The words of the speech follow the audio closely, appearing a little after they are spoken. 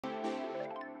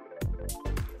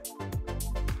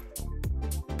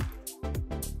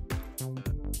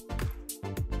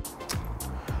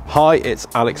Hi, it's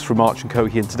Alex from Arch & Co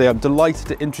here, and today I'm delighted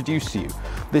to introduce to you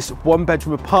this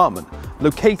one-bedroom apartment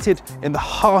located in the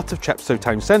heart of Chepstow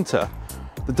Town Centre.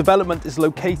 The development is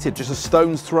located just a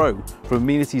stone's throw from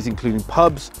amenities including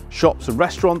pubs, shops and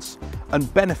restaurants,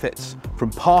 and benefits from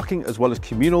parking as well as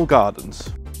communal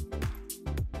gardens.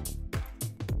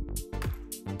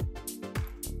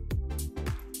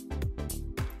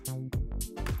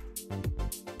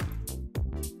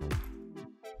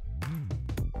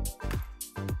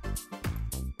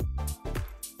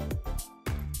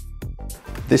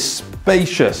 This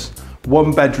spacious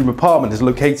one-bedroom apartment is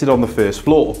located on the first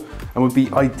floor and would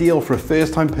be ideal for a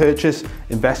first-time purchase,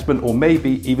 investment, or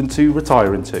maybe even to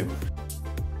retire into.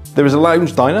 There is a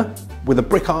lounge diner with a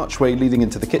brick archway leading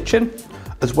into the kitchen,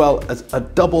 as well as a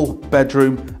double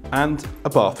bedroom and a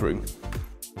bathroom.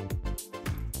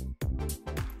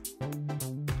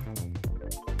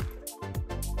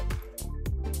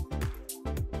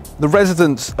 The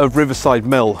residents of Riverside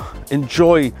Mill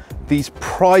enjoy these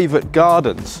private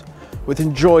gardens which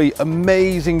enjoy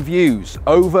amazing views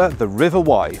over the River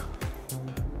Wye.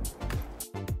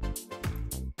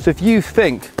 So if you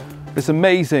think this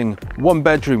amazing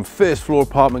one-bedroom first floor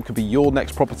apartment could be your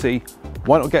next property,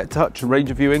 why not get in touch and arrange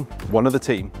a viewing with one of the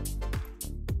team.